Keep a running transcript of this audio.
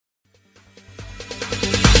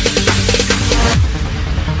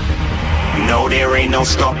there ain't no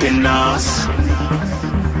stopping us.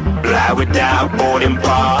 Fly without a boarding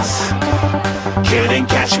pass. Couldn't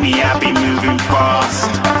catch me, I be moving fast.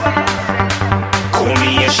 Call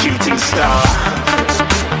me a shooting star.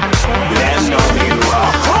 Let 'em know who you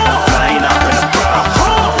are. Flying up in a bar.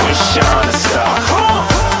 Wish on a star.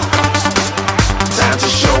 Time to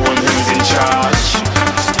show 'em who's in charge.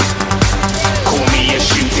 Call me a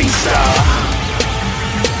shooting star.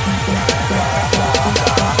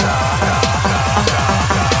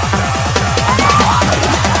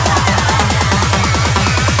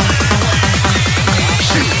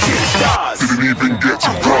 Didn't even get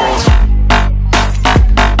to cross.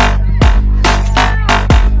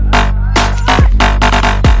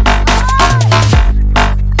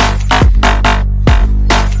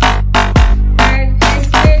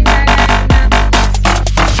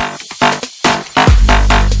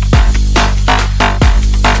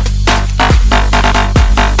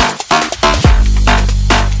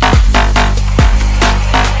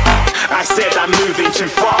 I said I'm moving too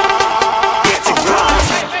far. Get to cross.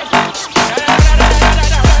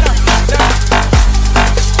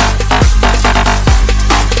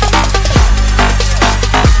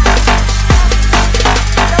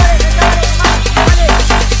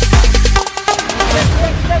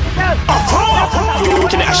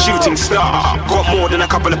 Shooting star. Got more than a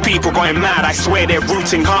couple of people going mad, I swear they're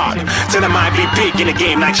rooting hard. Tell them I'd be big in the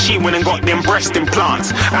game like she went and got them breast implants.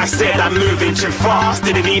 I said I'm moving too fast,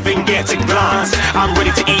 didn't even get to glance. I'm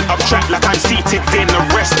ready to eat up track like I'm seated in a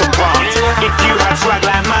restaurant. If you had swag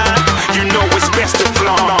like mine, you know it's best to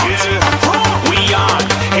flaunt. We aren't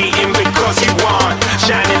hating because you aren't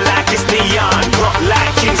shining like it's neon, rock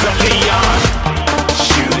like kings of Leon.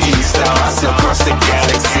 Shooting stars across the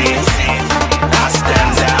galaxy. I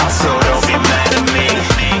stand out, so don't be mad at me.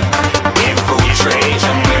 Infiltrate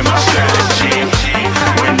with my strategy.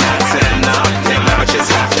 When I turn up, then I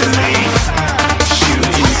just have to leave.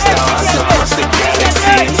 Shooting stars across the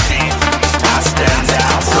galaxy. I stand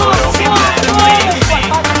out, so don't be mad at me.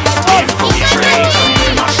 Infiltrate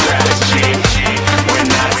with my strategy. When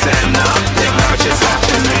I turn up, then I just have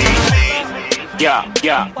to leave. Yeah,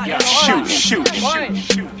 shoot, shoot.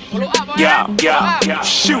 Yeah,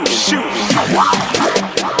 shooting, shooting.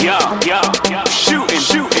 Yeah, shooting,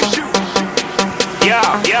 shooting.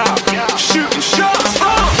 Yeah, shooting shots.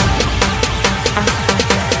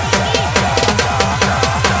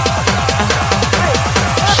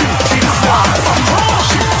 Shooting stars,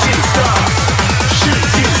 shooting stars,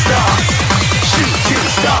 shooting stars, shooting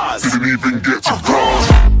stars. Didn't even get to cross.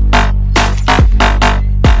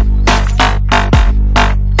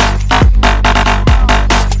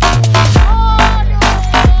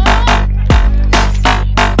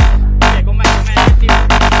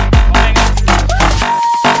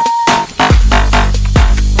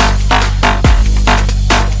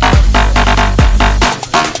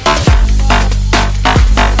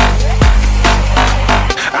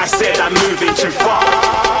 Moving too far,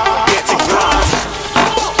 get to glass.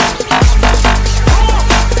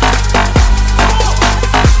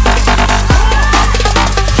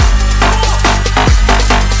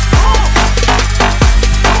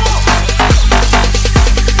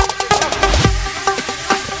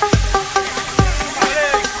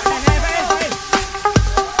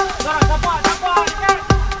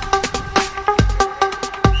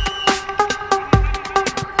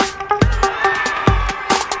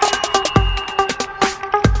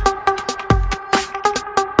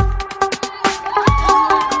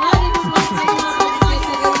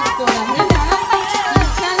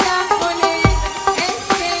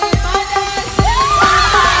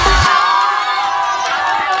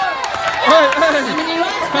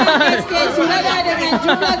 Sudah dengan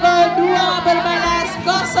jumlah gol 2-0.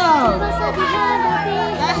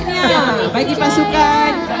 Tahniah bagi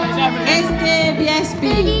pasukan SKBSP.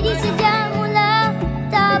 Berdiri sejak mula,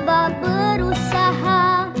 tabah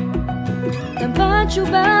berusaha, tanpa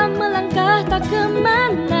cuba melangkah tak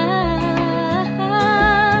kemana.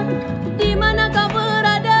 Di mana kau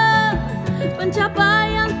berada, mencapai